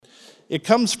It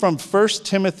comes from 1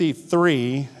 Timothy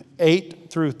 3,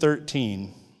 8 through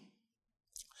 13.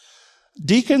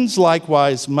 Deacons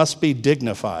likewise must be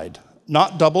dignified,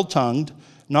 not double-tongued,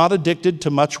 not addicted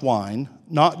to much wine,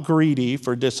 not greedy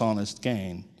for dishonest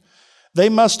gain. They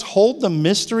must hold the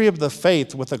mystery of the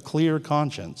faith with a clear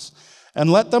conscience,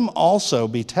 and let them also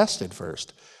be tested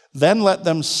first. Then let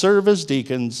them serve as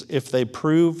deacons if they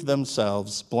prove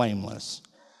themselves blameless.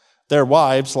 Their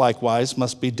wives likewise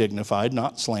must be dignified,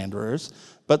 not slanderers,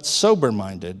 but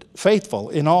sober-minded, faithful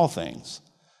in all things.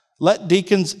 Let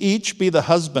deacons each be the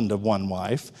husband of one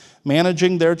wife,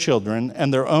 managing their children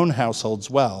and their own households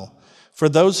well. For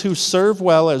those who serve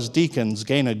well as deacons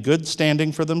gain a good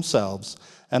standing for themselves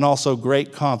and also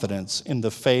great confidence in the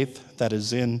faith that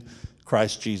is in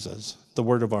Christ Jesus. The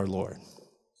word of our Lord.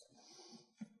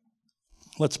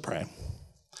 Let's pray.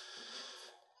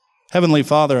 Heavenly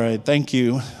Father, I thank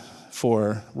you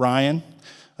for Ryan.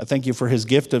 I thank you for his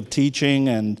gift of teaching,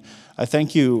 and I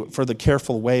thank you for the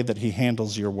careful way that he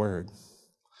handles your word.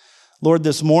 Lord,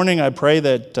 this morning I pray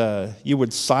that you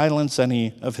would silence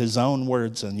any of his own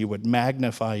words and you would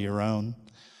magnify your own.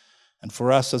 And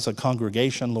for us as a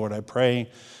congregation, Lord, I pray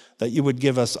that you would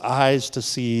give us eyes to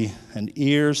see and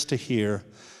ears to hear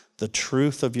the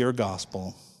truth of your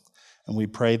gospel. And we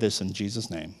pray this in Jesus'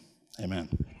 name. Amen.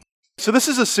 So this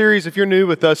is a series, if you're new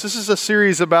with us, this is a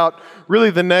series about really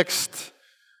the next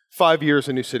 5 years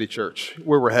in New City Church,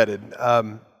 where we're headed.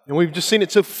 And we've just seen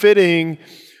it so fitting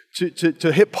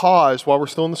to hit pause while we're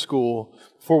still in the school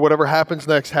for whatever happens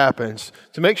next happens,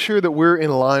 to make sure that we're in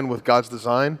line with God's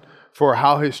design for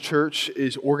how his church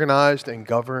is organized and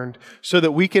governed so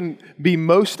that we can be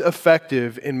most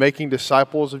effective in making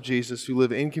disciples of Jesus who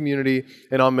live in community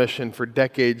and on mission for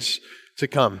decades to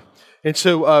come. And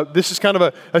so this is kind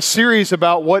of a series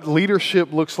about what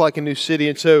leadership looks like in New City.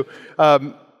 And so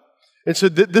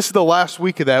this is the last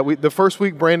week of that. The first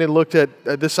week, Brandon looked at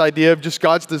this idea of just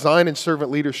God's design and servant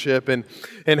leadership, and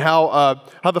how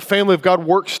the family of God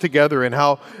works together, and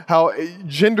how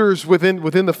genders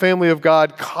within the family of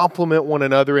God complement one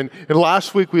another. And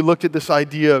last week we looked at this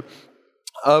idea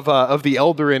of the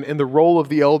elder and the role of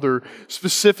the elder,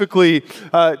 specifically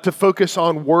to focus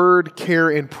on word,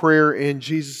 care, and prayer in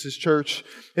Jesus' church.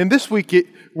 And this week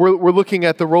we're looking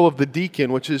at the role of the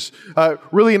deacon, which is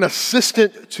really an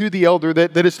assistant to the elder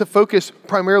that is to focus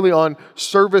primarily on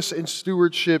service and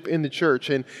stewardship in the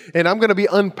church. And I'm going to be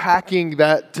unpacking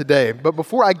that today. But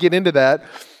before I get into that,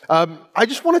 I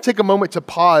just want to take a moment to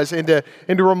pause and to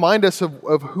remind us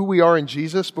of who we are in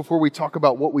Jesus before we talk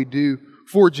about what we do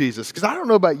for Jesus. Because I don't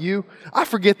know about you, I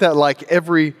forget that like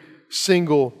every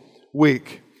single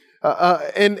week.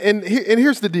 And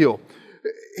here's the deal.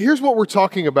 Here's what we're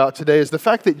talking about today is the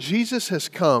fact that Jesus has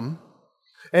come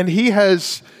and he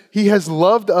has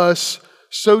loved us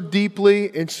so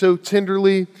deeply and so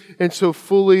tenderly and so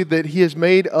fully that he has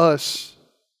made us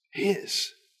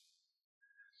his.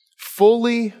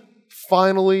 Fully,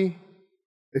 finally,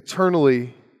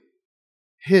 eternally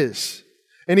his.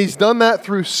 And he's done that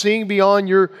through seeing beyond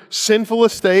your sinful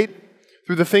estate,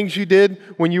 through the things you did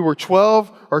when you were 12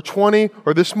 or 20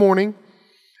 or this morning.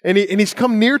 And he's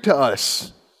come near to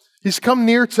us. He's come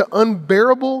near to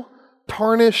unbearable,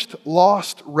 tarnished,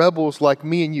 lost rebels like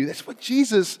me and you. That's what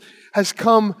Jesus has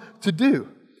come to do.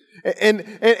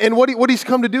 And what he's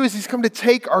come to do is he's come to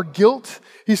take our guilt,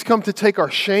 he's come to take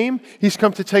our shame, he's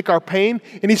come to take our pain,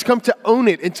 and he's come to own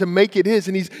it and to make it his.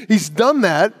 And he's done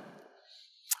that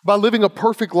by living a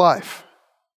perfect life.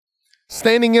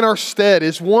 Standing in our stead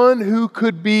is one who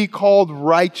could be called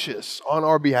righteous on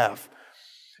our behalf.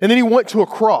 And then he went to a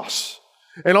cross.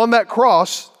 And on that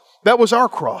cross, that was our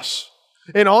cross.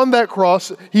 And on that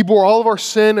cross, he bore all of our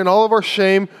sin and all of our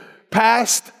shame,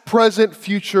 past, present,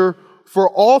 future,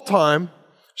 for all time,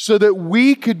 so that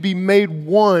we could be made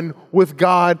one with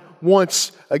God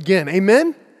once again.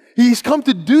 Amen? He's come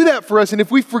to do that for us. And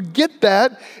if we forget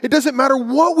that, it doesn't matter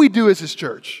what we do as his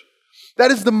church.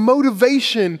 That is the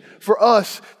motivation for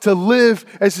us to live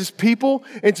as his people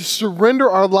and to surrender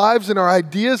our lives and our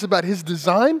ideas about his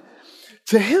design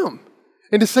to him.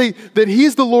 And to say that he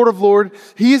is the Lord of Lords,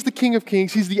 he is the King of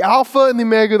Kings, he's the Alpha and the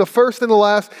Omega, the first and the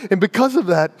last. And because of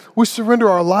that, we surrender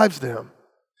our lives to him.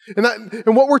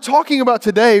 And what we're talking about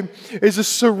today is a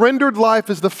surrendered life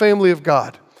as the family of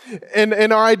God. And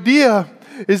our idea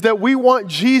is that we want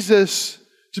Jesus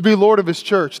to be Lord of his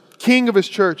church, King of his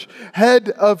church, head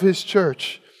of his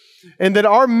church. And that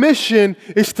our mission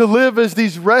is to live as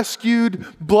these rescued,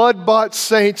 blood-bought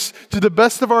saints to the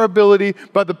best of our ability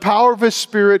by the power of his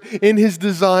Spirit in his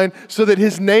design so that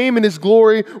his name and his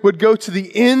glory would go to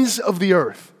the ends of the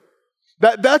earth.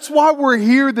 That's why we're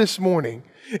here this morning.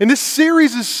 And this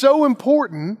series is so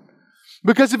important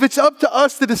Because if it's up to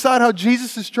us to decide how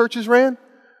Jesus' churches ran,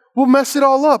 we'll mess it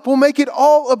all up. We'll make it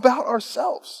all about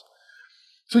ourselves.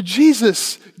 So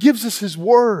Jesus gives us his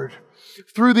word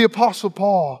through the Apostle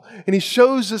Paul, and he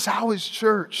shows us how his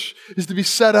church is to be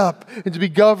set up and to be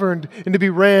governed and to be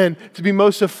ran, to be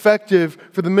most effective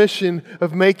for the mission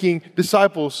of making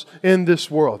disciples in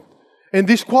this world. And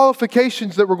these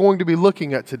qualifications that we're going to be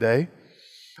looking at today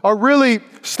are really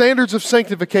standards of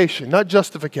sanctification, not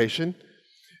justification.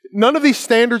 None of these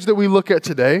standards that we look at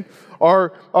today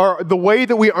are the way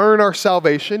that we earn our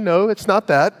salvation. No, it's not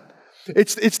that.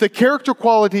 It's the character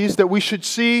qualities that we should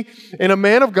see in a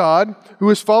man of God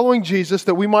who is following Jesus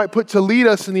that we might put to lead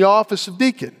us in the office of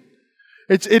deacon.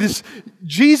 It is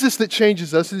Jesus that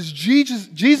changes us. It is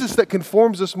Jesus that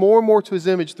conforms us more and more to his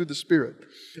image through the Spirit.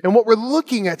 And what we're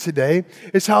looking at today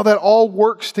is how that all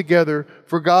works together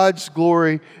for God's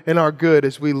glory and our good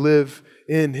as we live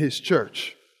in his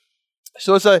church.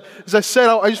 So as I said,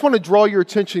 I just want to draw your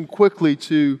attention quickly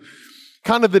to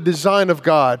kind of the design of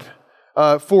God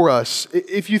for us.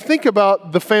 If you think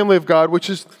about the family of God, which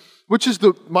is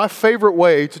my favorite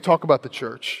way to talk about the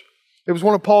church. It was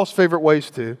one of Paul's favorite ways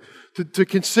to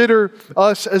consider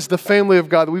us as the family of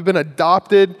God, that we've been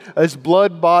adopted as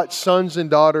blood-bought sons and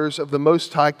daughters of the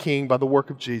Most High King by the work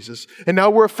of Jesus. And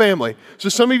now we're a family. So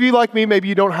some of you like me, maybe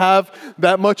you don't have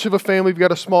that much of a family. You've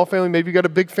got a small family. Maybe you've got a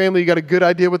big family. You got a good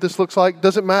idea what this looks like.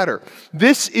 Doesn't matter.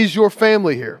 This is your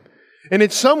family here. And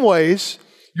in some ways,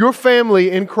 your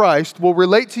family in Christ will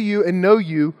relate to you and know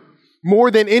you more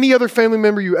than any other family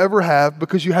member you ever have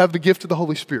because you have the gift of the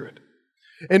Holy Spirit.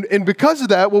 And because of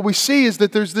that, what we see is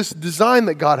that there's this design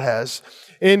that God has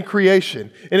in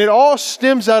creation. And it all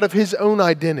stems out of his own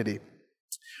identity.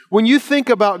 When you think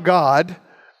about God,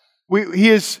 he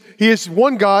is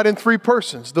one God in three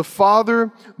persons, the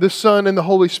Father, the Son, and the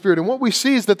Holy Spirit. And what we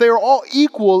see is that they are all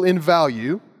equal in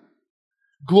value,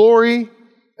 glory,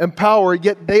 and power,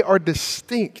 yet they are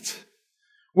distinct.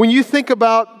 When you think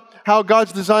about how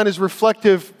God's design is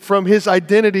reflective from his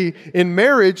identity in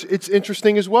marriage, it's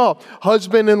interesting as well.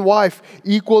 Husband and wife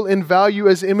equal in value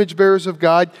as image bearers of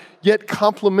God, yet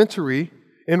complementary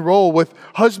in role, with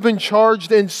husband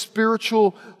charged in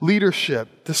spiritual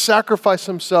leadership to sacrifice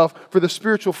himself for the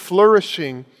spiritual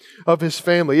flourishing of his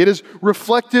family. It is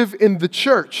reflective in the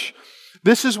church.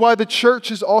 This is why the church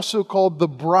is also called the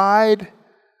bride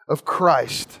of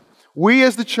Christ. We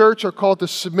as the church are called to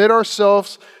submit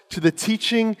ourselves to the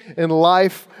teaching and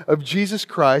life of Jesus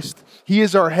Christ. He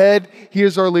is our head. He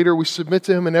is our leader. We submit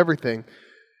to him in everything.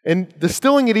 And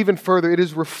distilling it even further, it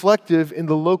is reflective in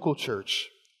the local church.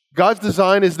 God's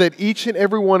design is that each and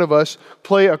every one of us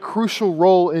play a crucial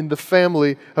role in the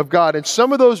family of God. And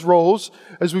some of those roles,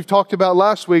 as we've talked about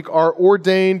last week, are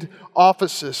ordained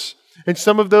offices. And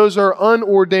some of those are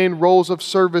unordained roles of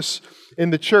service in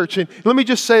the church. And let me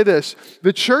just say this.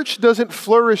 The church doesn't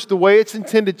flourish the way it's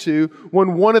intended to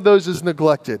when one of those is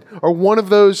neglected or one of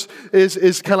those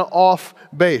is kind of off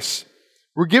base.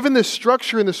 We're given this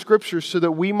structure in the scriptures so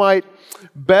that we might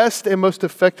best and most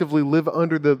effectively live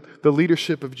under the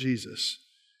leadership of Jesus.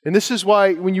 And this is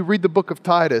why when you read the book of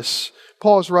Titus,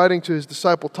 Paul is writing to his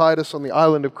disciple Titus on the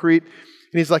island of Crete.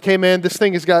 And he's like, hey man, this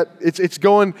thing it's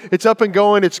up and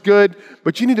going, it's good,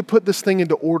 but you need to put this thing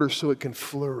into order so it can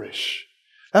flourish.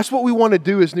 That's what we want to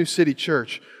do as New City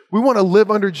Church. We want to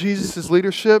live under Jesus'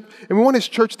 leadership, and we want his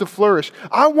church to flourish.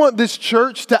 I want this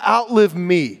church to outlive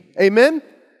me. Amen?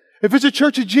 If it's a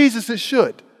church of Jesus, it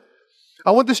should.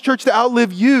 I want this church to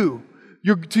outlive you,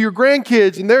 to your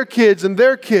grandkids and their kids and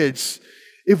their kids.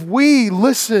 If we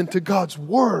listen to God's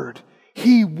word,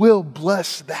 he will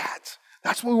bless that.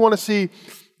 That's what we want to see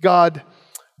God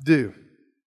do.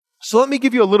 So let me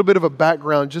give you a little bit of a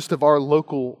background just of our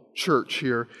local church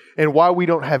here and why we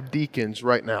don't have deacons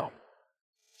right now.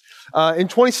 In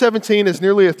 2017, as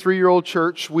nearly a 3-year-old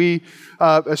church, we,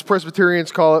 as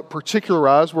Presbyterians call it,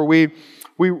 particularized, where we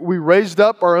raised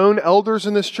up our own elders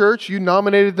in this church. You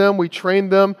nominated them. We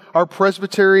trained them. Our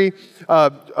presbytery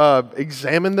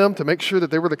examined them to make sure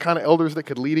that they were the kind of elders that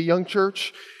could lead a young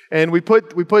church. And we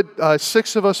put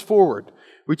 6 of us forward.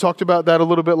 We talked about that a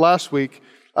little bit last week.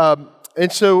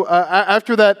 And so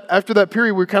after that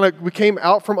period, we came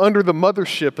out from under the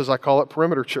mothership, as I call it,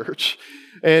 Perimeter Church.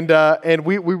 And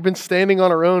we've been standing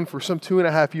on our own for some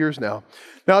 2.5 years now.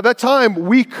 Now, at that time,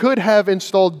 we could have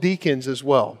installed deacons as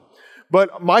well.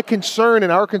 But my concern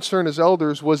and our concern as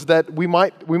elders was that we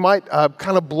might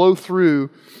kind of blow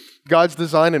through God's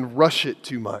design and rush it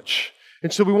too much.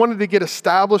 And so we wanted to get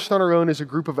established on our own as a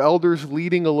group of elders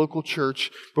leading a local church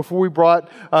before we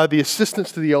brought the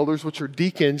assistants to the elders, which are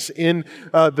deacons, in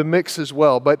the mix as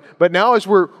well. But now as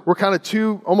we're kind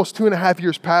of almost 2.5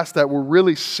 years past that, we're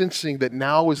really sensing that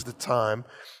now is the time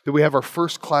that we have our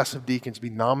first class of deacons be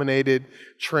nominated,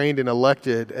 trained, and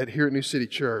elected here at New City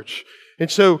Church. And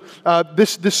so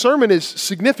this sermon is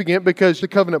significant because the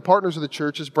covenant partners of the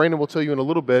church, as Brandon will tell you in a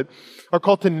little bit, are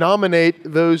called to nominate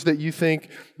those that you think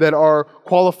that are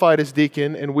qualified as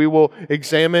deacon, and we will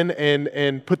examine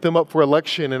and put them up for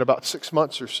election in about 6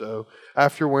 months or so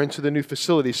after we're into the new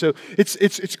facility. So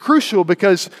it's crucial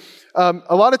because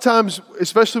a lot of times,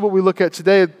 especially what we look at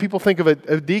today, people think of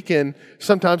a deacon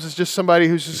sometimes as just somebody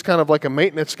who's just kind of like a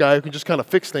maintenance guy who can just kind of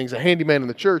fix things, a handyman in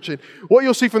the church. And what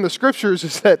you'll see from the scriptures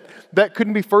is that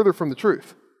couldn't be further from the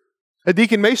truth. A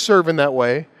deacon may serve in that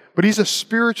way, but he's a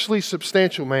spiritually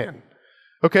substantial man.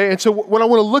 Okay, and so what I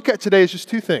want to look at today is just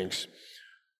two things.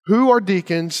 Who are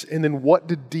deacons, and then what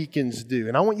do deacons do?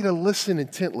 And I want you to listen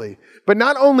intently. But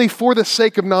not only for the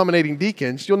sake of nominating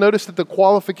deacons, you'll notice that the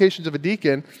qualifications of a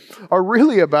deacon are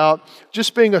really about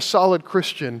just being a solid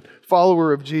Christian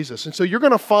follower of Jesus. And so you're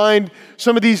going to find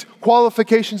some of these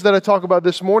qualifications that I talk about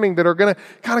this morning that are going to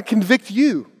kind of convict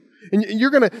you. And you're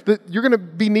going to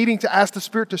be needing to ask the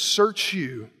Spirit to search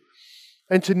you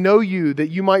and to know you, that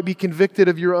you might be convicted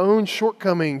of your own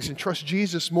shortcomings and trust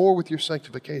Jesus more with your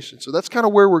sanctification. So that's kind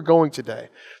of where we're going today.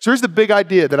 So here's the big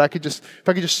idea that if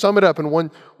I could just sum it up in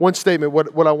one statement,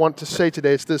 what I want to say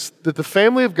today is this: that the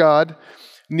family of God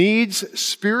needs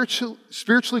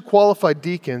spiritually qualified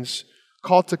deacons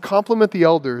called to complement the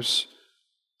elders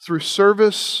through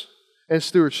service and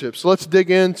stewardship. So let's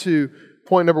dig into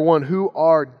point number one. Who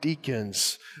are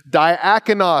deacons?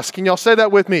 Diakonos. Can y'all say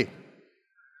that with me?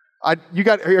 You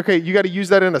got to use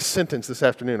that in a sentence this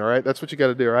afternoon, all right? That's what you got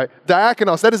to do, all right?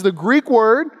 Diakonos, that is the Greek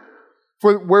word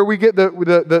for where we get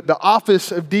the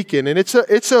office of deacon. And it's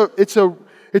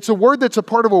a word that's a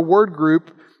part of a word group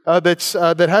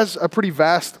that has a pretty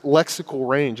vast lexical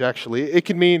range, actually. It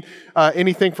can mean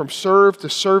anything from serve to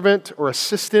servant or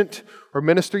assistant or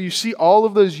minister. You see all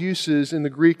of those uses in the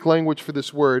Greek language for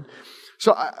this word.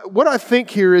 So what I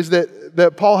think here is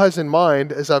that Paul has in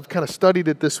mind, as I've kind of studied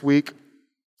it this week,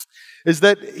 is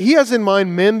that he has in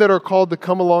mind men that are called to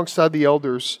come alongside the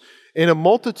elders in a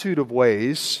multitude of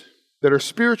ways that are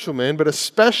spiritual men, but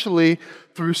especially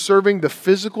through serving the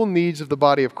physical needs of the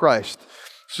body of Christ.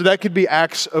 So that could be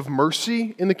acts of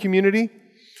mercy in the community.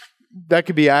 That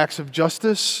could be acts of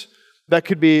justice. That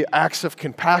could be acts of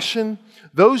compassion.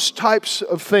 Those types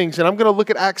of things. And I'm going to look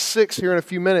at Acts 6 here in a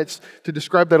few minutes to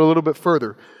describe that a little bit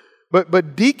further.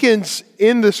 But deacons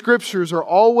in the scriptures are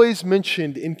always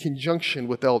mentioned in conjunction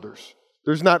with elders.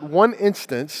 There's not one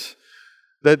instance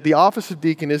that the office of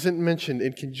deacon isn't mentioned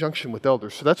in conjunction with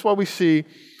elders. So that's why we see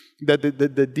that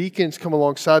the deacons come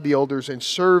alongside the elders and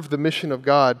serve the mission of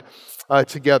God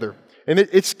together. And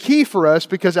it's key for us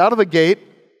because out of the gate,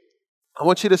 I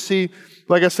want you to see,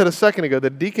 like I said a second ago,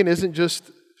 that deacon isn't just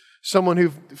someone who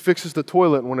fixes the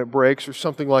toilet when it breaks or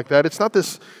something like that. It's not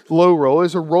this low role.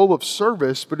 It's a role of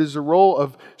service, but it's a role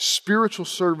of spiritual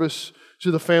service to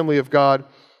the family of God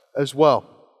as well.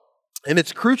 And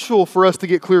it's crucial for us to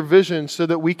get clear vision so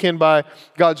that we can, by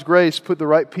God's grace, put the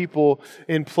right people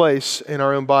in place in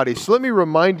our own bodies. So let me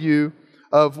remind you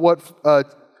of what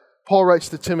Paul writes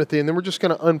to Timothy, and then we're just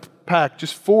going to unpack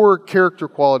just 4 character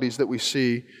qualities that we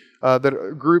see, that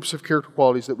are groups of character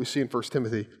qualities that we see in 1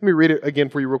 Timothy. Let me read it again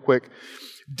for you real quick.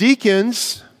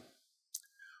 Deacons,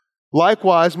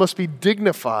 likewise, must be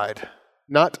dignified,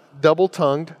 not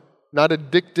double-tongued, not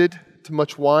addicted to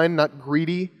much wine, not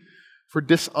greedy for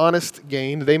dishonest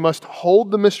gain. They must hold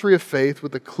the mystery of faith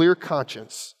with a clear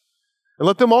conscience. And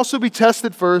let them also be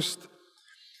tested first.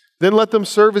 Then let them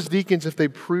serve as deacons if they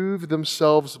prove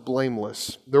themselves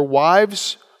blameless. Their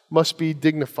wives must be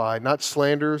dignified, not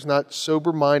slanderers, not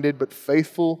sober-minded, but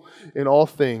faithful in all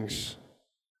things.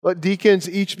 Let deacons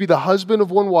each be the husband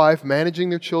of one wife, managing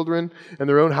their children and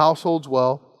their own households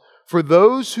well. For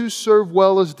those who serve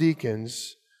well as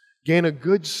deacons gain a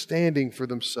good standing for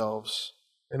themselves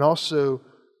and also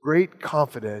great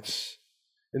confidence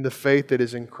in the faith that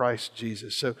is in Christ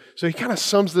Jesus. So he kind of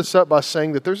sums this up by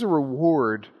saying that there's a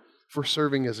reward for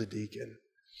serving as a deacon.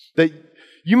 That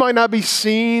you might not be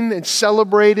seen and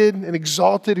celebrated and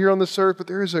exalted here on this earth, but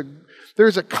there is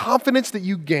a confidence that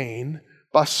you gain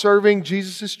by serving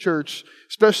Jesus' church,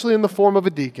 especially in the form of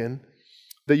a deacon,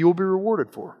 that you will be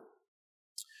rewarded for.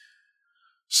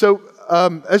 So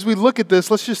as we look at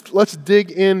this, let's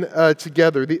dig in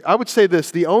together. I would say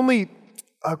this: the only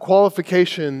a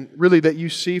qualification really that you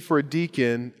see for a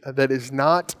deacon that is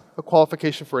not a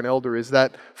qualification for an elder is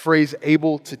that phrase,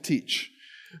 able to teach.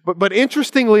 But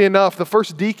interestingly enough, the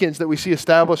first deacons that we see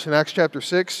established in Acts chapter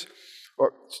 6,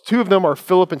 two of them are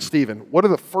Philip and Stephen. What are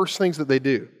the first things that they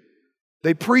do?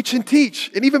 They preach and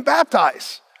teach and even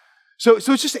baptize. So it's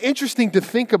just interesting to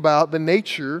think about the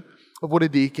nature of what a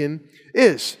deacon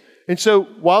is. And so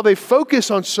while they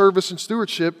focus on service and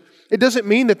stewardship, it doesn't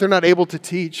mean that they're not able to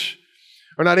teach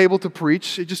or not able to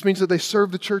preach. It just means that they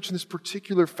serve the church in this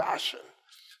particular fashion.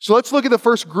 So let's look at the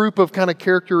first group of kind of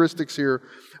characteristics here.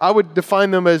 I would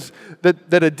define them as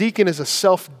that a deacon is a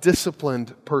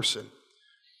self-disciplined person.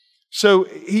 So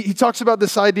he talks about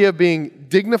this idea of being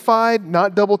dignified,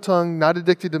 not double-tongued, not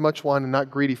addicted to much wine, and not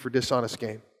greedy for dishonest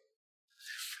gain.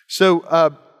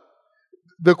 So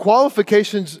the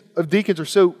qualifications of deacons are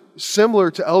so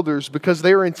similar to elders because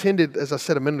they are intended, as I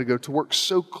said a minute ago, to work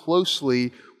so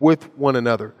closely with one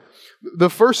another. The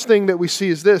first thing that we see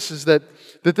is that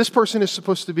this person is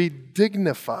supposed to be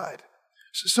dignified.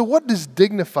 So what does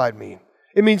dignified mean?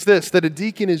 It means this, that a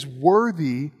deacon is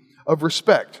worthy of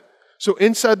respect. So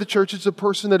inside the church, it's a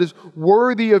person that is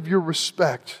worthy of your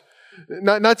respect.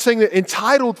 Not saying that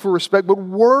entitled for respect, but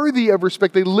worthy of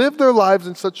respect. They live their lives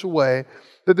in such a way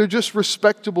that they're just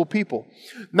respectable people.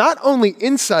 Not only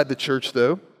inside the church,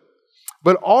 though,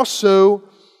 but also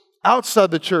outside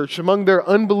the church, among their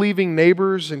unbelieving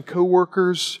neighbors and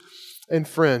coworkers and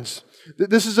friends.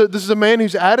 This is a man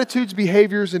whose attitudes,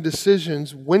 behaviors, and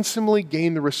decisions winsomely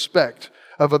gain the respect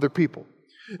of other people.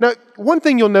 Now, one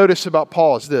thing you'll notice about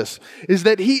Paul is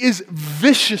that he is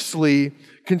viciously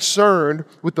concerned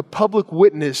with the public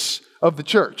witness of the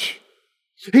church.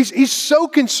 He's so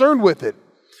concerned with it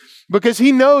because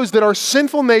he knows that our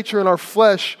sinful nature and our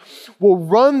flesh will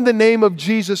run the name of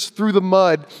Jesus through the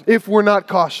mud if we're not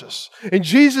cautious. And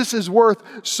Jesus is worth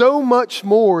so much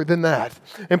more than that.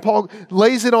 And Paul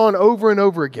lays it on over and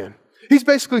over again. He's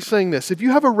basically saying this: if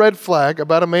you have a red flag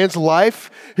about a man's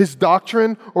life, his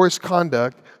doctrine, or his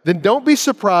conduct, then don't be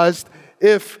surprised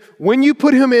if when you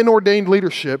put him in ordained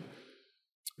leadership,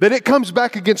 that it comes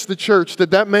back against the church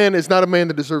that man is not a man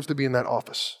that deserves to be in that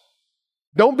office.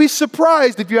 Don't be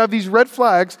surprised if you have these red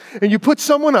flags and you put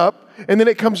someone up and then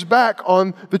it comes back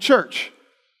on the church.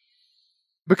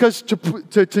 Because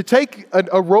to take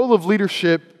a role of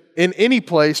leadership in any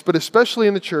place, but especially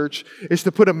in the church, is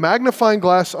to put a magnifying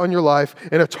glass on your life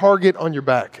and a target on your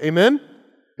back. Amen?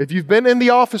 If you've been in the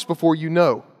office before, you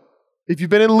know. If you've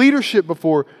been in leadership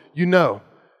before, you know.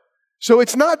 So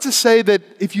it's not to say that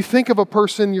if you think of a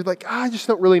person, you're like, I just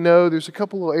don't really know. There's a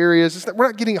couple of areas. We're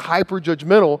not getting hyper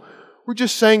judgmental. We're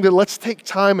just saying that let's take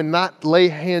time and not lay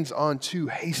hands on too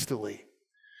hastily.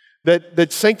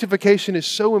 That sanctification is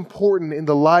so important in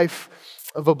the life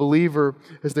of a believer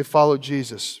as they follow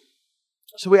Jesus.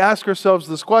 So we ask ourselves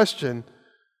this question,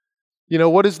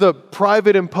 what does the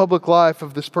private and public life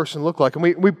of this person look like? And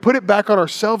we put it back on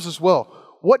ourselves as well.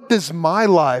 What does my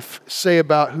life say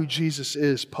about who Jesus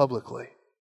is publicly?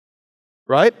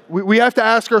 Right? We have to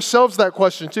ask ourselves that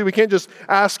question too. We can't just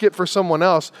ask it for someone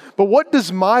else. But what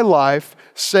does my life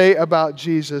say about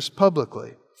Jesus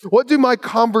publicly? What do my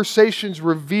conversations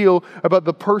reveal about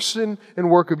the person and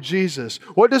work of Jesus?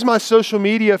 What does my social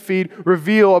media feed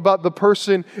reveal about the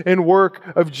person and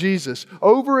work of Jesus?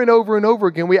 Over and over and over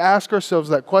again, we ask ourselves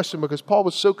that question because Paul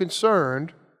was so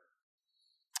concerned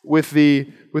with the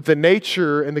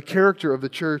nature and the character of the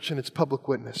church and its public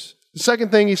witness. The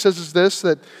second thing he says is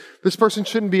that this person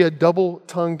shouldn't be a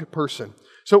double-tongued person.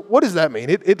 So what does that mean?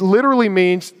 It literally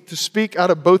means to speak out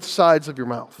of both sides of your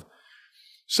mouth.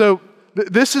 So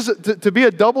this is to be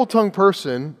a double-tongued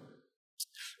person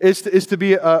is to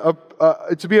be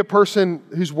a person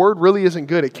whose word really isn't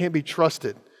good. It can't be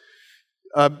trusted.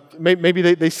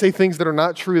 Maybe they say things that are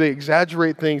not true. They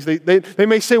exaggerate things. They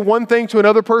may say one thing to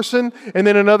another person and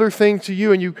then another thing to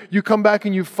you, and you come back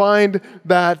and you find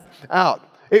that out.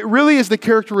 It really is the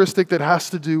characteristic that has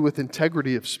to do with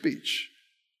integrity of speech.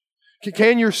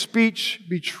 Can your speech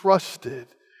be trusted?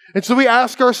 And so we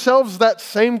ask ourselves that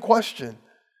same question.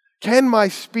 Can my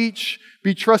speech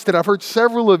be trusted? I've heard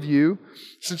several of you,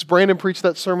 since Brandon preached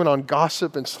that sermon on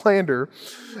gossip and slander,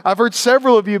 I've heard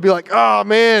several of you be like, oh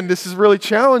man, this is really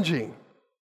challenging.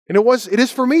 And it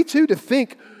is for me too to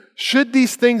think, should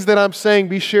these things that I'm saying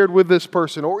be shared with this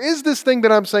person? Or is this thing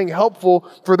that I'm saying helpful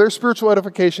for their spiritual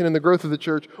edification and the growth of the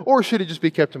church? Or should it just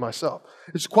be kept to myself?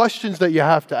 It's questions that you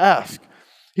have to ask.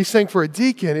 He's saying for a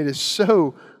deacon, it is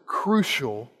so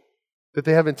crucial that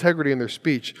they have integrity in their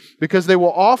speech because they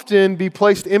will often be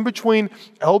placed in between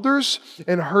elders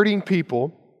and hurting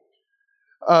people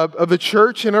of the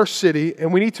church in our city,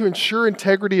 and we need to ensure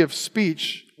integrity of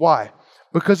speech. Why?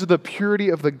 Because of the purity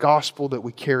of the gospel that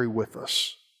we carry with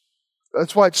us.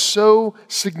 That's why it's so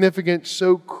significant,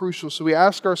 so crucial. So we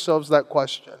ask ourselves that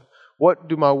question. What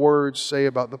do my words say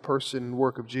about the person and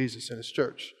work of Jesus in His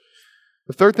church?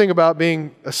 The third thing about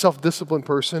being a self-disciplined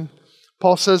person,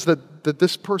 Paul says that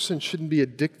this person shouldn't be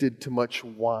addicted to much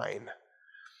wine.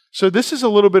 So this is a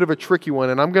little bit of a tricky one,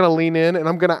 and I'm going to lean in and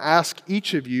I'm going to ask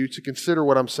each of you to consider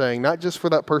what I'm saying, not just for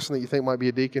that person that you think might be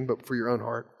a deacon, but for your own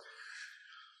heart.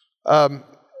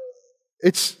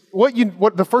 It's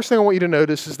the first thing I want you to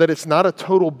notice is that it's not a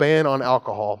total ban on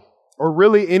alcohol or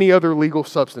really any other legal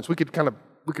substance. We could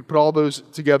put all those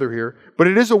together here, but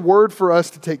it is a word for us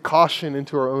to take caution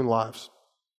into our own lives.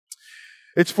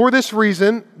 It's for this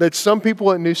reason that some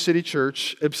people at New City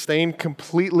Church abstain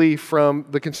completely from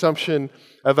the consumption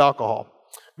of alcohol.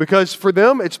 Because for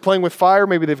them, it's playing with fire.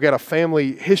 Maybe they've got a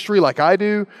family history like I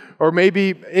do, or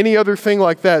maybe any other thing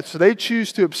like that. So they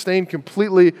choose to abstain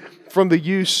completely from the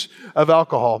use of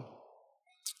alcohol.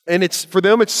 And for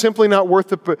them, it's simply not worth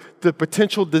the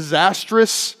potential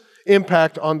disastrous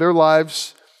impact on their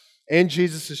lives and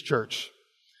Jesus' church.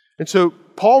 And so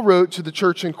Paul wrote to the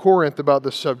church in Corinth about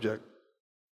this subject.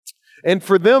 And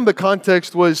for them, the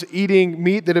context was eating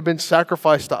meat that had been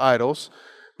sacrificed to idols,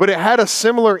 but it had a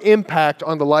similar impact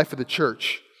on the life of the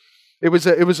church. It was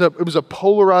a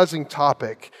polarizing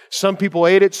topic. Some people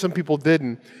ate it, some people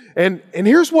didn't. And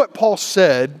here's what Paul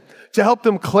said to help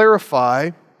them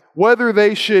clarify whether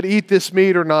they should eat this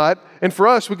meat or not. And for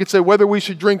us, we could say whether we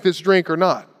should drink this drink or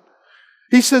not.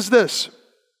 He says this,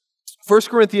 1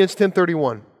 Corinthians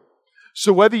 10:31.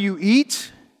 So whether you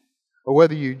eat or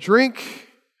whether you drink,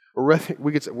 or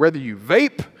whether you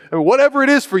vape, or whatever it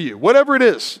is for you, whatever it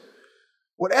is,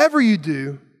 whatever you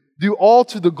do all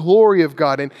to the glory of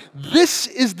God. And this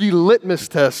is the litmus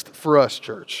test for us,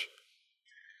 church.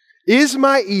 Is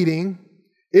my eating,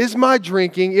 is my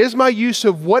drinking, is my use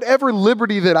of whatever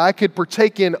liberty that I could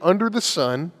partake in under the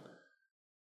sun,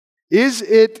 is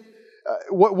it,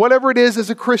 whatever it is as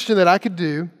a Christian that I could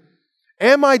do,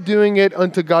 am I doing it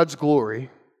unto God's glory,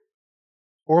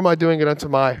 or am I doing it unto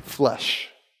my flesh?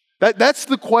 That's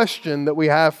the question that we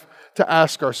have to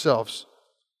ask ourselves.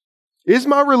 Is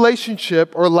my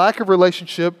relationship or lack of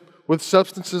relationship with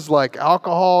substances like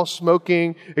alcohol,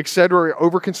 smoking, etc.,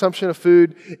 overconsumption of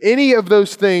food, any of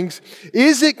those things,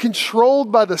 is it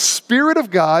controlled by the Spirit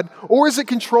of God or is it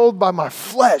controlled by my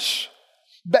flesh?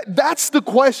 That's the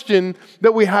question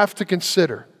that we have to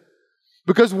consider.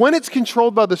 Because when it's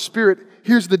controlled by the Spirit,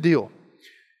 here's the deal.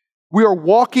 We are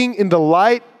walking in the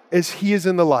light as He is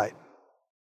in the light.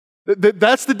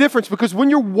 That's the difference, because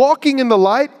when you're walking in the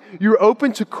light, you're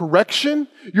open to correction,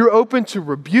 you're open to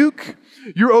rebuke,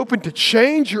 you're open to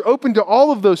change, you're open to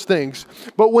all of those things.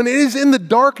 But when it is in the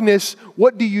darkness,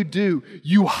 what do?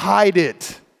 You hide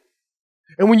it.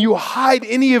 And when you hide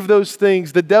any of those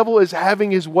things, the devil is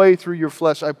having his way through your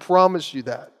flesh. I promise you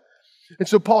that. And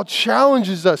so Paul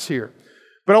challenges us here.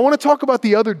 But I want to talk about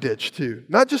the other ditch too.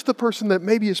 Not just the person that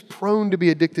maybe is prone to be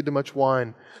addicted to much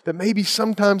wine, that maybe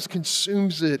sometimes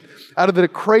consumes it out of the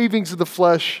cravings of the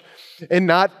flesh and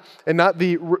not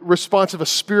the response of a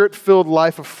Spirit-filled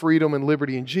life of freedom and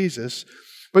liberty in Jesus.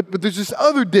 But there's this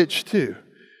other ditch too.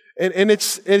 And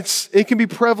it can be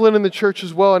prevalent in the church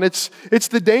as well. And it's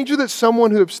the danger that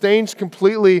someone who abstains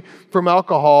completely from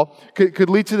alcohol could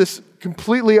lead to this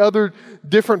completely other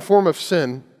different form of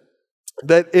sin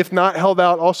that if not held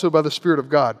out also by the Spirit of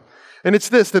God. And it's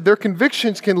this, that their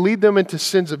convictions can lead them into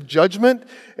sins of judgment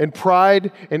and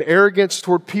pride and arrogance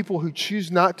toward people who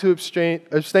choose not to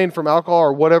abstain from alcohol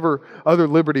or whatever other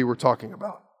liberty we're talking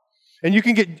about. And you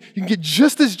can get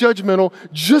just as judgmental,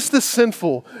 just as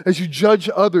sinful as you judge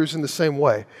others in the same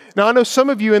way. Now, I know some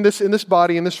of you in this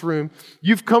body, in this room,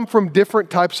 you've come from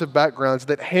different types of backgrounds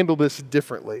that handle this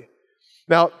differently.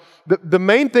 Now, the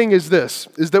main thing is this,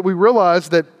 is that we realize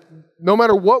that no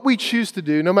matter what we choose to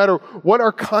do, no matter what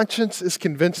our conscience is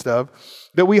convinced of,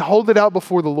 that we hold it out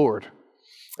before the Lord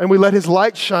and we let His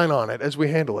light shine on it as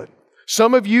we handle it.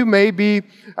 Some of you may be,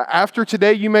 after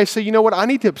today, you may say, you know what, I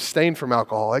need to abstain from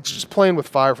alcohol. It's just playing with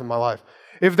fire from my life.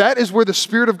 If that is where the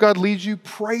Spirit of God leads you,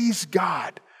 praise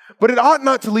God. But it ought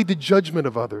not to lead to judgment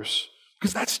of others,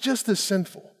 because that's just as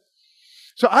sinful.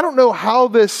 So I don't know how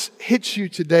this hits you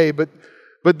today, but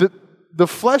the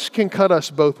flesh can cut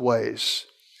us both ways.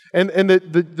 And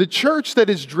the church that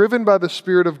is driven by the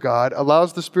Spirit of God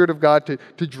allows the Spirit of God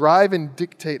to drive and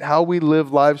dictate how we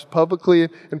live lives publicly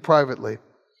and privately.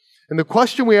 And the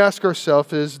question we ask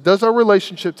ourselves is, does our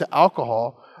relationship to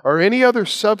alcohol or any other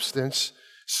substance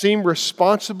seem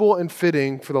responsible and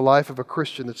fitting for the life of a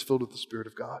Christian that's filled with the Spirit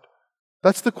of God?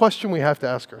 That's the question we have to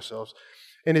ask ourselves.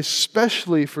 and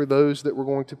especially for those that we're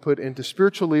going to put into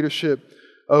spiritual leadership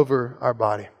over our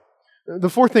body. The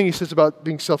fourth thing he says about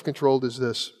being self-controlled is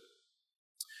this.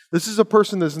 This is a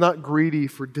person that's not greedy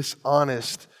for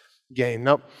dishonest gain.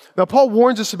 Now Paul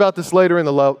warns us about this later in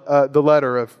the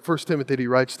letter of 1 Timothy that he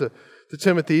writes to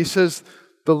Timothy. He says,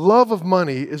 the love of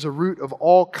money is a root of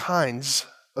all kinds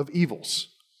of evils.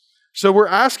 So we're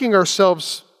asking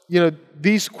ourselves,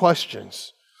 these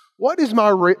questions. What is my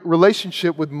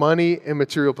relationship with money and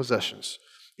material possessions?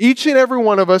 Each and every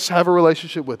one of us have a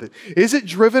relationship with it. Is it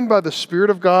driven by the Spirit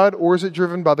of God, or is it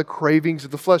driven by the cravings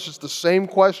of the flesh? It's the same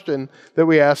question that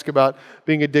we ask about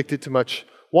being addicted to much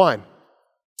wine.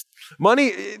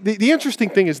 Money, the interesting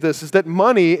thing is this, is that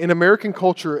money in American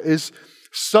culture is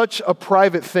such a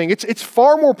private thing. It's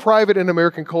far more private in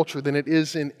American culture than it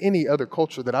is in any other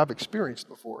culture that I've experienced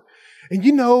before. And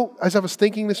as I was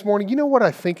thinking this morning, you know what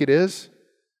I think it is?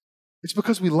 It's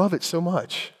because we love it so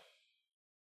much.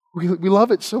 We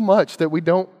love it so much that we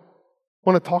don't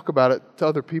want to talk about it to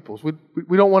other people.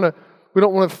 We don't want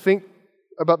to think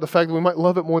about the fact that we might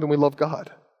love it more than we love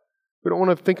God. We don't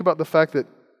want to think about the fact that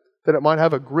it might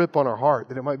have a grip on our heart,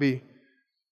 that it might be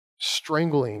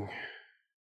strangling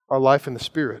our life in the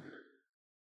Spirit.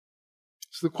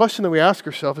 So the question that we ask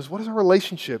ourselves is, what is our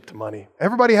relationship to money?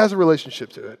 Everybody has a relationship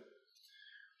to it.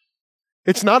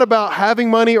 It's not about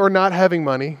having money or not having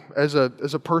money as a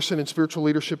person in spiritual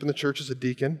leadership in the church as a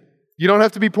deacon. You don't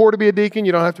have to be poor to be a deacon.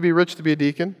 You don't have to be rich to be a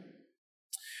deacon.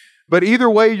 But either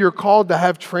way, you're called to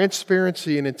have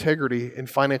transparency and integrity in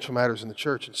financial matters in the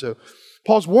church. And so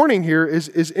Paul's warning here is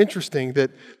interesting,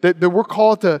 that we're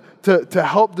called to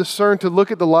help discern, to look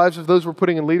at the lives of those we're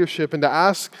putting in leadership and to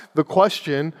ask the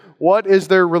question, what is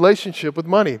their relationship with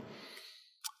money?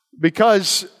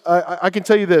 Because I can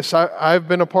tell you this, I've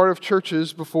been a part of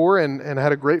churches before and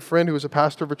had a great friend who was a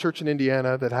pastor of a church in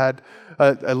Indiana that had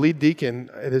a lead deacon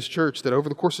at his church that over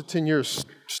the course of 10 years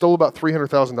stole about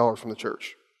 $300,000 from the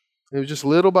church. It was just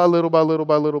little by little by little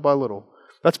by little by little.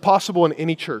 That's possible in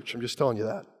any church, I'm just telling you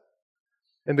that.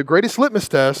 And the greatest litmus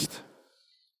test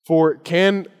for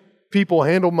can people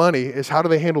handle money is how do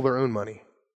they handle their own money.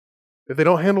 If they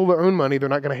don't handle their own money, they're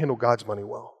not going to handle God's money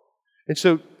well. And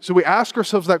so we ask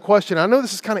ourselves that question. I know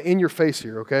this is kind of in your face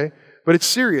here, okay? But it's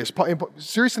serious.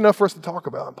 Serious enough for us to talk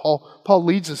about. And Paul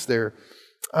leads us there.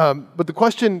 But the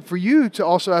question for you to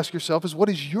also ask yourself is, what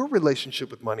is your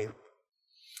relationship with money?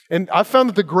 And I've found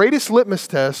that the greatest litmus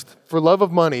test for love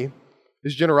of money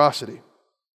is generosity.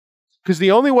 Because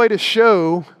the only way to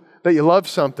show that you love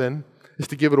something is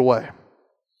to give it away.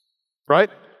 Right?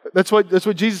 That's what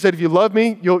Jesus said. If you love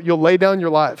me, you'll lay down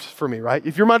your lives for me, right?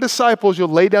 If you're my disciples, you'll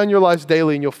lay down your lives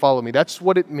daily and you'll follow me. That's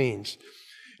what it means.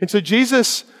 And so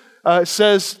Jesus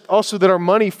says also that our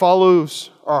money follows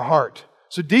our heart.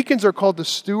 So deacons are called to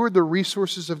steward the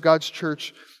resources of God's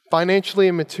church, financially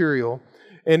and material,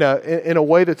 in a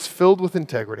way that's filled with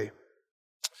integrity.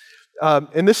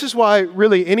 And this is why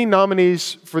really any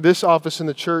nominees for this office in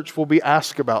the church will be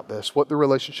asked about this, what the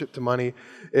relationship to money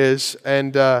is,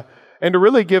 and to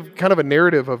really give kind of a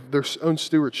narrative of their own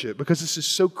stewardship, because this is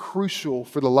so crucial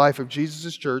for the life of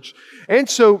Jesus' church and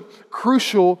so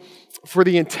crucial for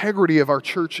the integrity of our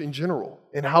church in general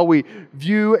and how we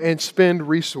view and spend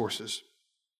resources.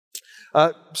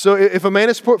 So if a man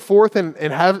is put forth and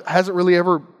hasn't really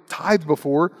ever tithed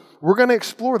before, we're going to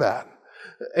explore that.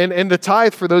 And the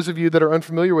tithe, for those of you that are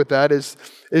unfamiliar with that, is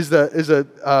a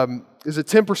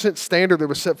 10% standard that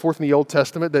was set forth in the Old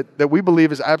Testament that we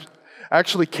believe is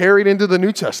actually carried into the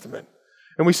New Testament.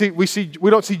 And we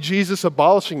don't see Jesus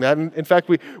abolishing that. And in fact,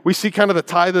 we see kind of the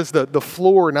tithe as the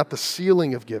floor, not the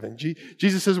ceiling of giving.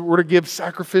 Jesus says we're to give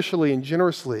sacrificially and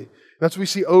generously. And that's what we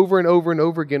see over and over and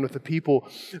over again with the people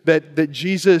that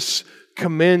Jesus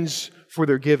commends for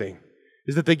their giving,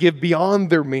 is that they give beyond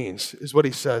their means, is what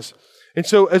he says. And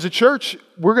so as a church,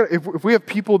 if we have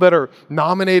people that are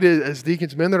nominated as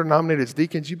deacons, men that are nominated as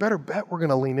deacons, you better bet we're going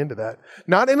to lean into that.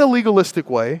 Not in a legalistic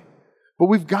way, but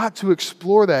we've got to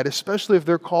explore that, especially if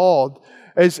they're called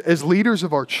as leaders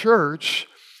of our church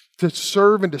to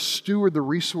serve and to steward the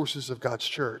resources of God's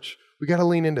church. We got to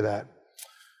lean into that.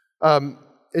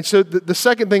 And so the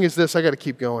second thing is this, I got to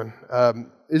keep going,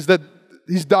 is that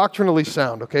he's doctrinally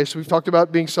sound, okay? So we've talked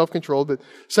about being self-controlled, but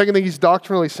second thing, he's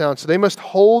doctrinally sound. So they must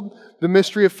hold the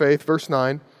mystery of faith, verse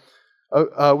 9,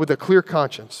 with a clear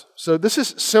conscience. So this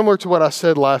is similar to what I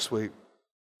said last week.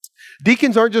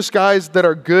 Deacons aren't just guys that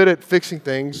are good at fixing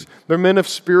things. They're men of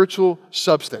spiritual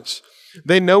substance.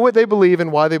 They know what they believe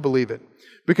and why they believe it.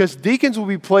 Because deacons will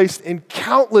be placed in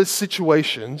countless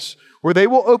situations where they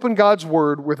will open God's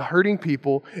word with hurting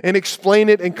people and explain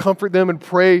it and comfort them and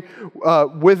pray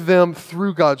with them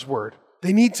through God's word.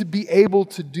 They need to be able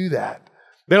to do that.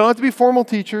 They don't have to be formal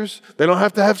teachers. They don't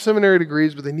have to have seminary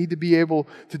degrees, but they need to be able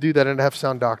to do that and to have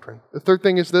sound doctrine. The third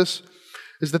thing is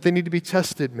that they need to be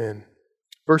tested men.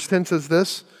 Verse 10 says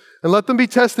this, and let them be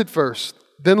tested first.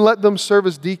 Then let them serve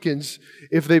as deacons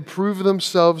if they prove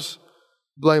themselves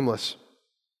blameless.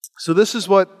 So this is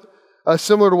what,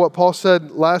 similar to what Paul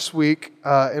said last week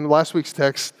in last week's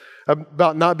text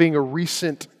about not being a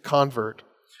recent convert.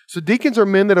 So deacons are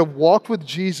men that have walked with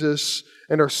Jesus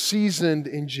and are seasoned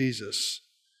in Jesus.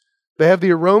 They have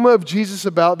the aroma of Jesus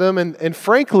about them, and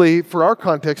frankly, for our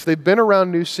context, they've been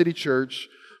around New City Church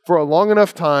for a long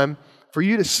enough time for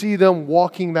you to see them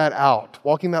walking that out,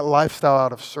 walking that lifestyle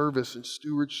out of service and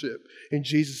stewardship in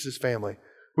Jesus' family.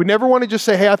 We never want to just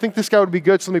say, hey, I think this guy would be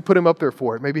good, so let me put him up there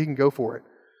for it. Maybe he can go for it.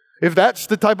 If that's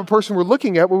the type of person we're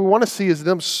looking at, what we want to see is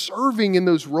them serving in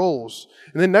those roles.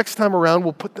 And then next time around,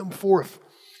 we'll put them forth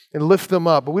and lift them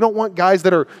up. But we don't want guys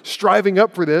that are striving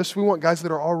up for this. We want guys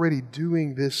that are already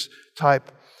doing this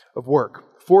type of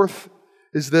work. Fourth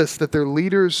is this, that they're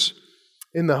leaders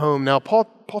in the home. Now, Paul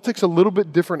takes a little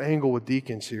bit different angle with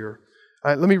deacons here.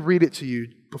 Let me read it to you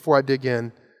before I dig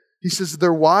in. He says,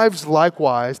 their wives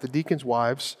likewise, the deacons'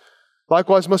 wives,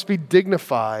 likewise must be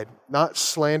dignified, not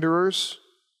slanderers,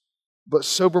 but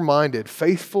sober-minded,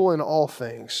 faithful in all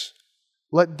things.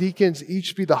 Let deacons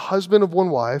each be the husband of one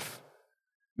wife,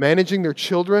 managing their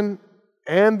children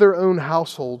and their own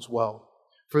households well.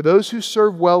 For those who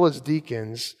serve well as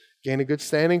deacons gain a good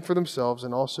standing for themselves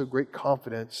and also great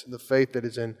confidence in the faith that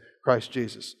is in Christ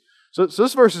Jesus. So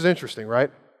this verse is interesting, right?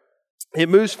 It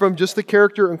moves from just the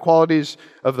character and qualities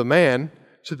of the man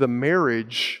to the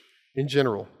marriage in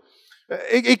general.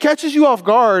 It catches you off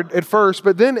guard at first,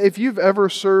 but then if you've ever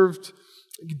served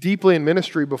deeply in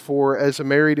ministry before as a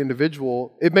married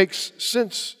individual, it makes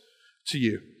sense to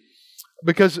you.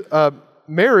 Because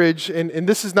marriage, and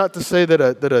this is not to say that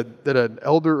an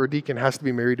elder or deacon has to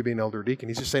be married to be an elder or deacon.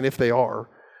 He's just saying if they are.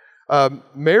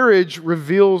 Marriage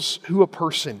reveals who a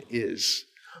person is.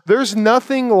 There's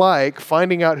nothing like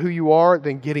finding out who you are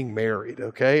than getting married,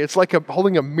 okay? It's like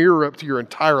holding a mirror up to your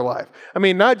entire life. I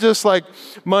mean, not just like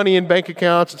money and bank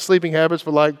accounts and sleeping habits,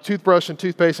 but like toothbrush and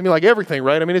toothpaste. I mean, like everything,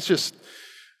 right? I mean, it's just,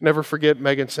 never forget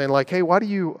Megan saying like, hey, when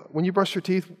you brush your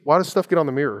teeth, why does stuff get on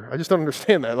the mirror? I just don't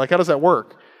understand that. Like, how does that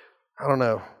work? I don't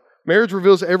know. Marriage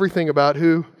reveals everything about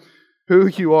who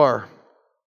you are.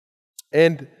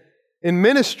 And in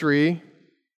ministry,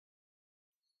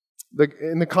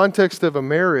 in the context of a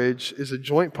marriage, is a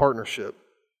joint partnership.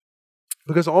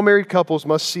 Because all married couples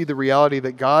must see the reality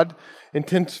that God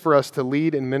intends for us to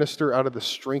lead and minister out of the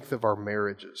strength of our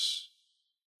marriages.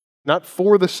 Not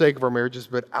for the sake of our marriages,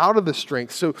 but out of the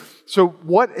strength. So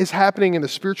what is happening in the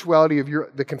spirituality of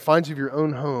the confines of your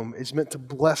own home is meant to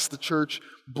bless the church,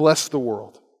 bless the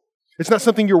world. It's not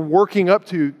something you're working up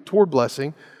toward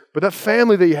blessing, but that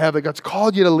family that you have that God's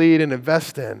called you to lead and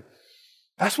invest in,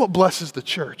 that's what blesses the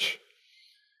church.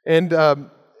 And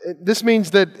this means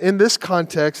that in this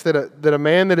context, that a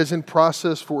man that is in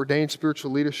process for ordained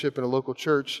spiritual leadership in a local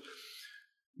church,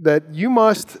 that you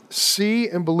must see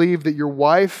and believe that your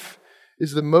wife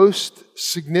is the most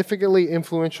significantly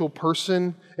influential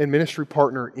person and ministry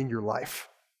partner in your life.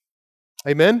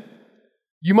 Amen?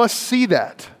 You must see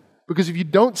that, because if you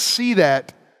don't see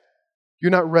that,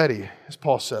 you're not ready, as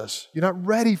Paul says. You're not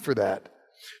ready for that.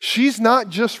 She's not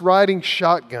just riding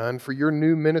shotgun for your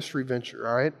new ministry venture,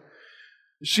 all right?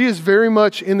 She is very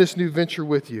much in this new venture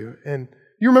with you. And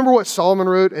you remember what Solomon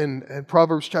wrote in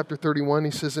Proverbs chapter 31?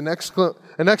 He says, an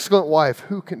excellent wife,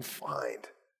 who can find?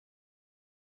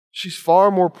 She's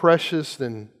far more precious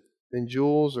than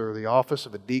jewels or the office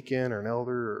of a deacon or an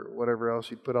elder or whatever else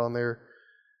you put on there.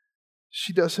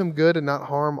 She does him good and not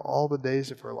harm all the days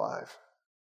of her life.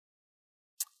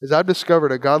 As I've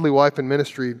discovered, a godly wife in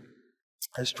ministry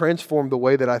has transformed the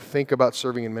way that I think about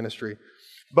serving in ministry.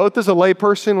 Both as a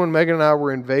layperson when Megan and I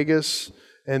were in Vegas,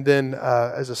 and then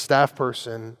as a staff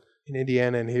person in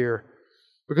Indiana and here.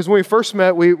 Because when we first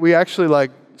met, we actually,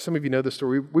 like, some of you know this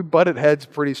story, we butted heads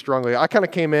pretty strongly. I kind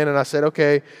of came in and I said,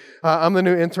 okay, I'm the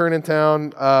new intern in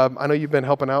town. I know you've been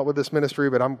helping out with this ministry,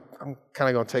 but I'm kind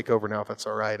of going to take over now if that's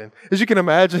all right. And as you can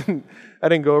imagine, I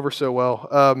didn't go over so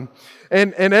well.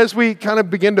 And as we kind of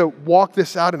begin to walk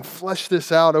this out and flesh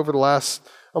this out over the last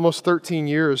almost 13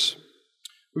 years,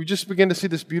 we just begin to see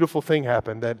this beautiful thing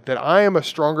happen, that I am a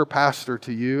stronger pastor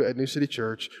to you at New City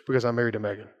Church because I'm married to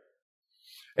Megan.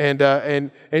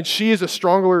 And she is a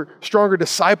stronger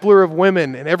discipler of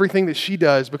women and everything that she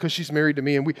does because she's married to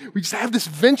me. And we just have this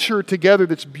venture together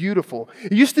that's beautiful.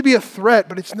 It used to be a threat,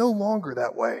 but it's no longer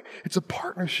that way. It's a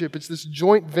partnership. It's this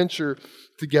joint venture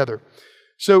together.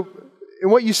 So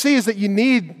And what you see is that you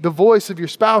need the voice of your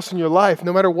spouse in your life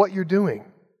no matter what you're doing.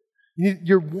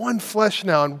 You're one flesh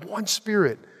now and one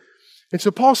spirit. And so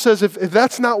Paul says if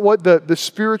that's not what the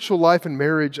spiritual life and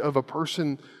marriage of a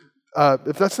person,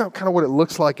 if that's not kind of what it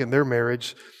looks like in their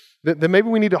marriage, then maybe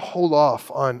we need to hold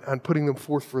off on putting them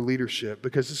forth for leadership,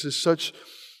 because this is such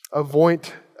a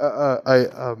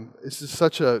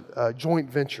joint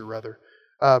venture, rather.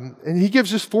 And he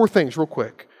gives us 4 things real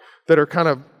quick that are kind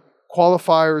of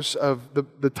qualifiers of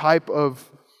the type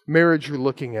of marriage you're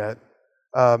looking at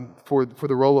for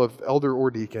the role of elder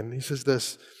or deacon. He says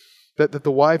this, that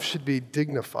the wife should be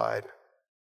dignified.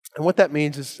 And what that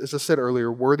means is, as I said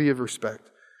earlier, worthy of respect.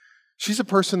 She's a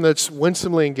person that's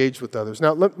winsomely engaged with others.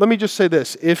 Now, let me just say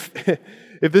this. If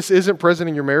this isn't present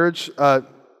in your marriage,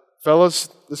 fellas,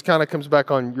 this kind of comes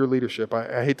back on your leadership.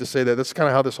 I hate to say that. That's kind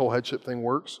of how this whole headship thing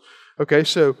works. Okay,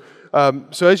 so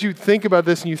as you think about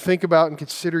this and you think about and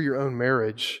consider your own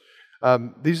marriage,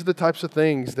 these are the types of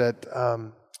things that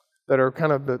are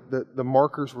kind of the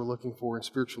markers we're looking for in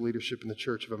spiritual leadership in the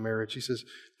church of a marriage. He says,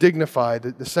 dignified.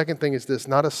 The second thing is this,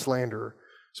 not a slanderer.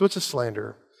 So what's a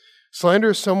slanderer? Slander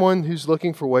is someone who's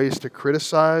looking for ways to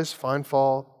criticize, find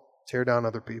fault, tear down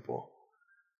other people.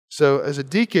 So as a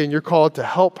deacon, you're called to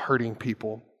help hurting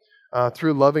people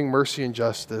through loving mercy and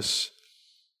justice.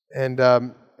 And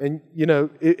you know,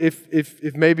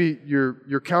 if maybe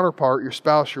your counterpart, your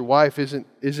spouse, your wife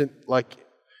isn't like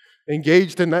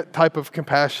engaged in that type of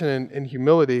compassion and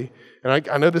humility, and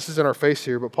I know this is in our face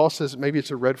here, but Paul says maybe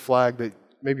it's a red flag that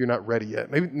maybe you're not ready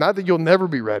yet. Maybe not that you'll never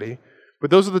be ready, but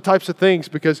those are the types of things,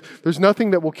 because there's nothing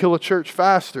that will kill a church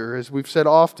faster, as we've said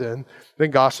often,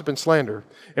 than gossip and slander.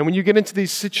 And when you get into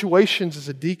these situations as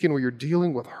a deacon where you're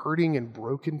dealing with hurting and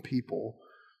broken people,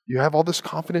 you have all this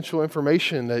confidential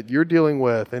information that you're dealing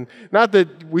with. And not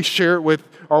that we share it with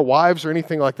our wives or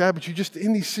anything like that, but you're just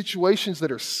in these situations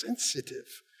that are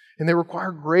sensitive and they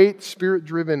require great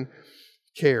spirit-driven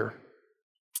care.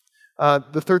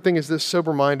 The third thing is this,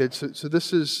 sober-minded. So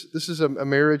this is a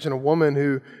marriage and a woman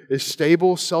who is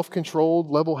stable, self-controlled,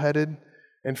 level-headed,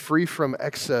 and free from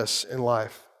excess in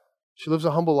life. She lives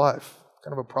a humble life,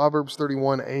 kind of a Proverbs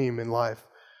 31 aim in life.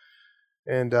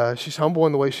 And she's humble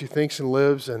in the way she thinks and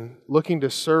lives and looking to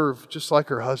serve just like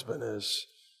her husband is.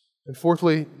 And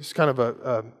fourthly, it's kind of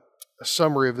a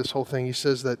summary of this whole thing. He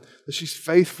says that she's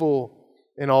faithful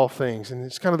in all things. And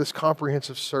it's kind of this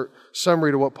comprehensive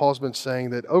summary to what Paul's been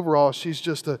saying, that overall she's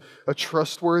just a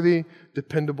trustworthy,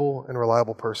 dependable, and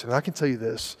reliable person. And I can tell you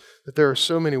this, that there are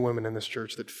so many women in this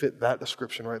church that fit that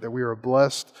description right there. We are a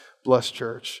blessed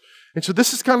church. And so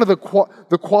this is kind of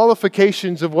the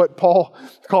qualifications of what Paul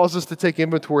calls us to take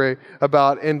inventory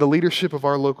about in the leadership of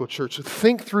our local church. So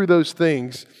think through those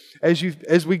things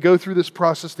as we go through this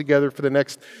process together for the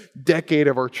next decade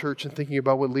of our church and thinking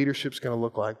about what leadership is going to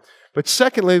look like. But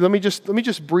secondly, let me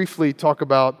just briefly talk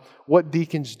about what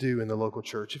deacons do in the local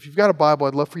church. If you've got a Bible,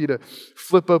 I'd love for you to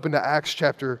flip open to Acts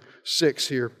chapter 6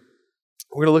 here.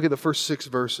 We're going to look at the first 6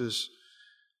 verses.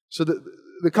 So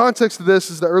the context of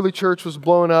this is the early church was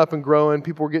blowing up and growing.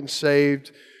 People were getting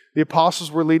saved. The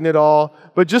apostles were leading it all.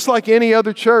 But just like any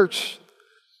other church,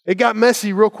 it got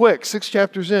messy real quick, 6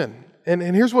 chapters in.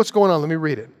 And here's what's going on. Let me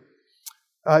read it.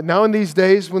 Now in these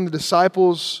days when the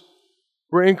disciples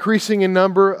were increasing in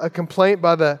number, a complaint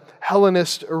by the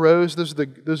Hellenists arose. Those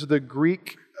are the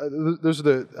Greeks.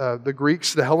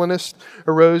 The Hellenists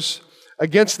arose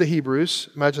against the Hebrews.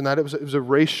 Imagine that. It was a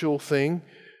racial thing.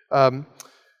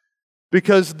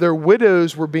 Because their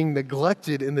widows were being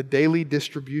neglected in the daily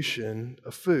distribution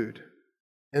of food.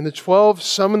 And the 12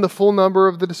 summoned the full number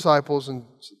of the disciples and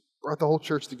brought the whole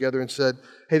church together and said,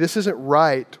 hey, this isn't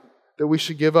right that we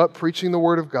should give up preaching the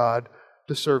word of God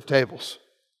to serve tables.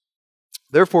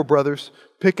 Therefore, brothers,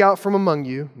 pick out from among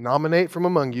you, nominate from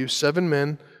among you 7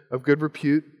 men of good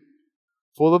repute,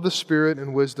 full of the Spirit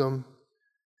and wisdom,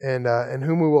 and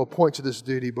whom we will appoint to this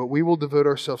duty, but we will devote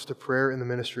ourselves to prayer and the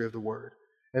ministry of the word.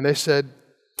 And they said,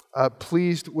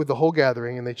 pleased with the whole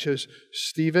gathering, and they chose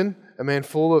Stephen, a man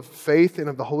full of faith and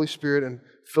of the Holy Spirit, and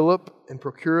Philip, and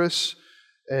Prochorus,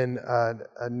 and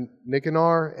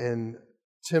Nicanor, and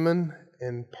Timon,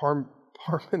 and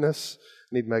Parmenas.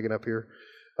 I need Megan up here.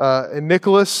 And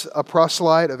Nicholas, a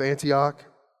proselyte of Antioch.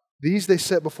 These they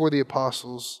set before the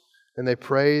apostles, and they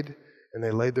prayed, and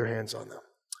they laid their hands on them.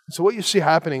 And so what you see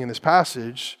happening in this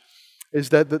passage is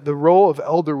that the role of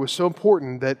elder was so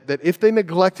important that if they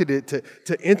neglected it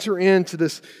to enter into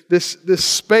this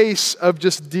space of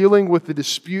just dealing with the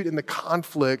dispute and the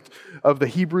conflict of the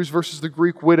Hebrews versus the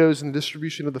Greek widows and the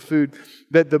distribution of the food,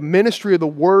 that the ministry of the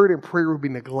word and prayer would be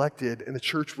neglected and the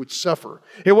church would suffer.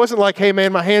 It wasn't like, hey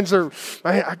man, my hands are,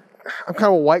 I'm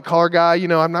kind of a white collar guy,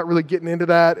 I'm not really getting into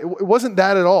that. It wasn't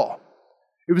that at all.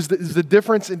 It was the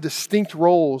difference in distinct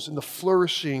roles in the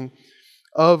flourishing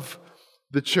of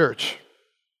the church.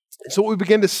 And so what we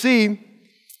begin to see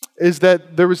is that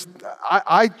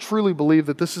I truly believe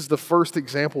that this is the first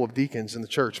example of deacons in the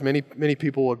church. Many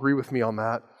people agree with me on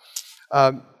that.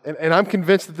 And I'm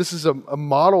convinced that this is a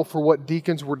model for what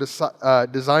deacons were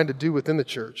designed to do within the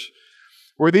church.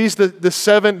 Were these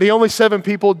the only 7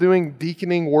 people doing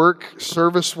deaconing work,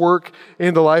 service work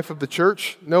in the life of the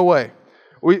church? No way.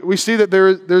 We see that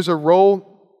there's a role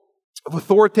of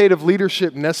authoritative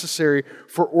leadership necessary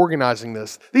for organizing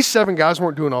this. These 7 guys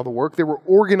weren't doing all the work. They were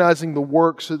organizing the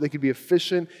work so that they could be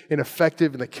efficient and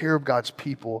effective in the care of God's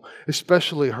people,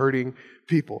 especially hurting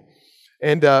people.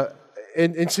 And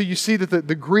so you see that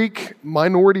the Greek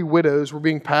minority widows were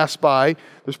being passed by.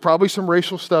 There's probably some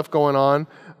racial stuff going on,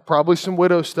 probably some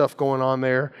widow stuff going on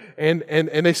there. And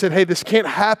they said, hey, this can't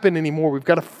happen anymore. We've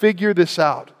got to figure this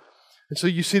out. And so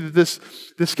you see that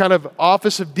this kind of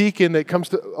office of deacon that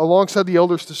comes alongside the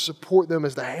elders to support them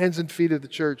as the hands and feet of the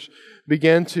church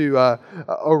began to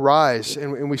arise.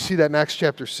 And we see that in Acts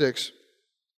chapter 6.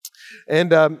 And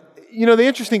the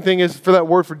interesting thing is for that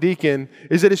word for deacon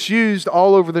is that it's used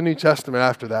all over the New Testament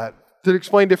after that to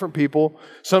explain different people.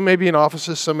 Some may be in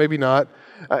offices, some maybe not.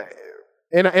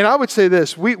 And I would say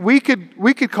this, we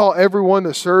could call everyone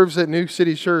that serves at New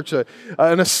City Church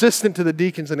an assistant to the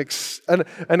deacons,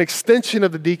 an extension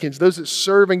of the deacons, those that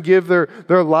serve and give their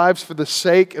lives for the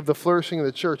sake of the flourishing of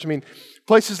the church. I mean,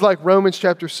 places like Romans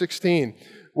chapter 16,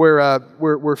 where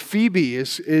Phoebe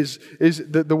is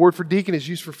the word for deacon is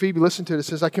used for Phoebe. Listen to it. It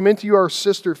says, I commend to you our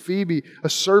sister Phoebe, a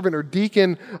servant or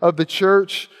deacon of the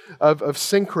church of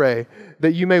Cenchreae,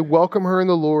 that you may welcome her in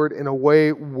the Lord in a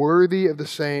way worthy of the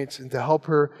saints, and to help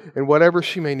her in whatever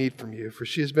she may need from you. For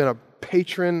she has been a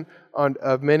patron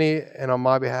of many and on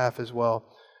my behalf as well.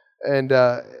 And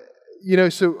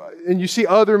and you see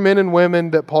other men and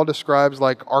women that Paul describes,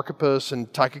 like Archippus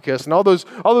and Tychicus and all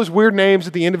those weird names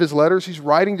at the end of his letters. He's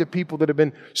writing to people that have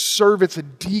been servants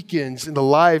and deacons in the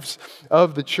lives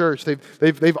of the church.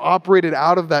 They've operated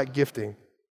out of that gifting.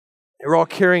 They're all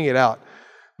carrying it out.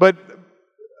 But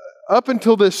up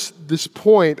until this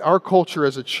point, our culture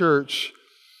as a church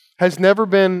has never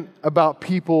been about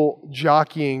people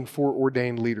jockeying for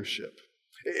ordained leadership.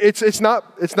 It's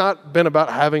not been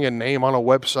about having a name on a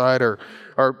website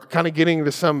or kind of getting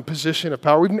to some position of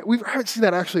power. We haven't seen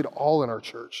that actually at all in our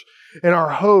church. And our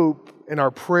hope and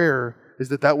our prayer is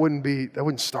that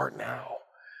wouldn't start now.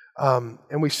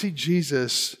 And we see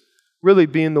Jesus really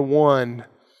being the one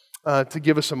to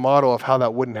give us a model of how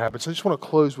that wouldn't happen. So I just want to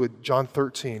close with John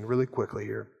 13 really quickly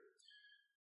here.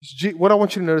 What I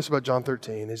want you to notice about John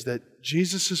 13 is that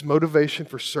Jesus' motivation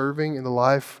for serving in the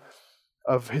life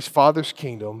of his Father's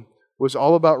kingdom was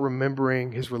all about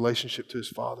remembering his relationship to his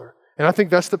Father. And I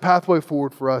think that's the pathway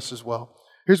forward for us as well.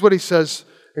 Here's what he says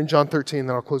in John 13,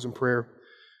 then I'll close in prayer.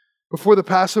 Before the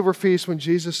Passover feast, when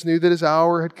Jesus knew that his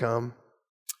hour had come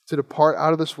to depart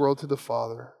out of this world to the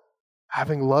Father,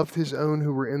 having loved his own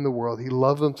who were in the world, he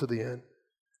loved them to the end.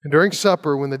 And during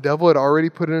supper, when the devil had already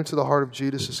put it into the heart of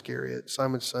Judas Iscariot,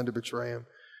 Simon's son, to betray him,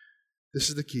 this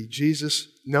is the key. Jesus,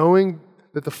 knowing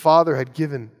that the Father had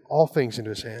given all things into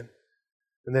his hand,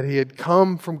 and that he had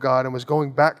come from God and was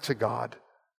going back to God.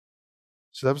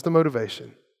 So that was the motivation.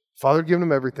 The Father had given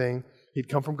him everything. He'd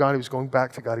come from God. He was going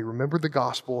back to God. He remembered the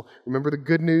gospel, remembered the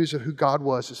good news of who God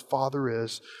was, his Father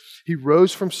is. He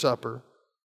rose from supper,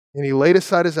 and he laid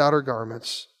aside his outer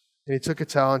garments, and he took a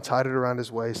towel and tied it around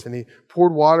his waist, and he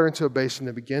poured water into a basin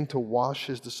and began to wash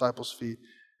his disciples' feet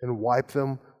and wipe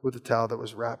them with the towel that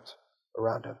was wrapped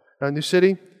around him. Now, in New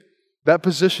City, that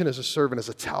position as a servant, as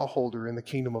a towel holder in the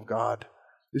kingdom of God,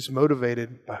 is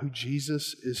motivated by who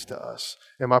Jesus is to us.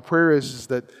 And my prayer is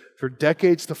that for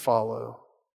decades to follow,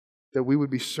 that we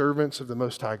would be servants of the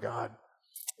Most High God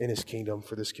in his kingdom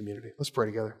for this community. Let's pray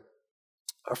together.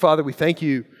 Our Father, we thank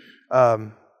you.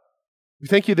 We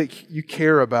thank you that you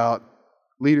care about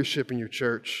leadership in your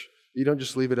church. You don't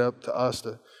just leave it up to us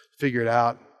to figure it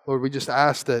out. Lord, we just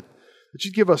ask that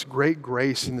you give us great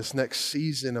grace in this next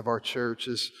season of our church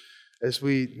as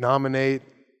we nominate,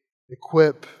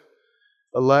 equip,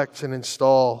 elect, and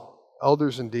install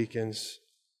elders and deacons.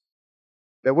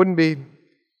 That wouldn't be,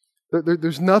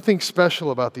 there's nothing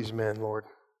special about these men, Lord,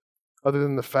 other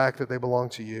than the fact that they belong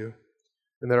to you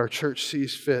and that our church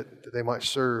sees fit that they might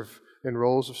serve in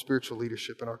roles of spiritual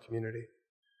leadership in our community.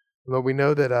 Lord, we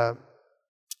know that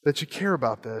you care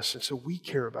about this, and so we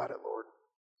care about it, Lord.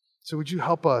 So would you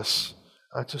help us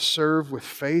to serve with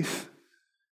faith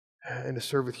and to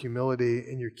serve with humility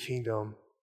in your kingdom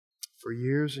for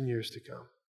years and years to come.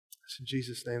 It's in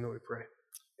Jesus' name that we pray.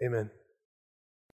 Amen.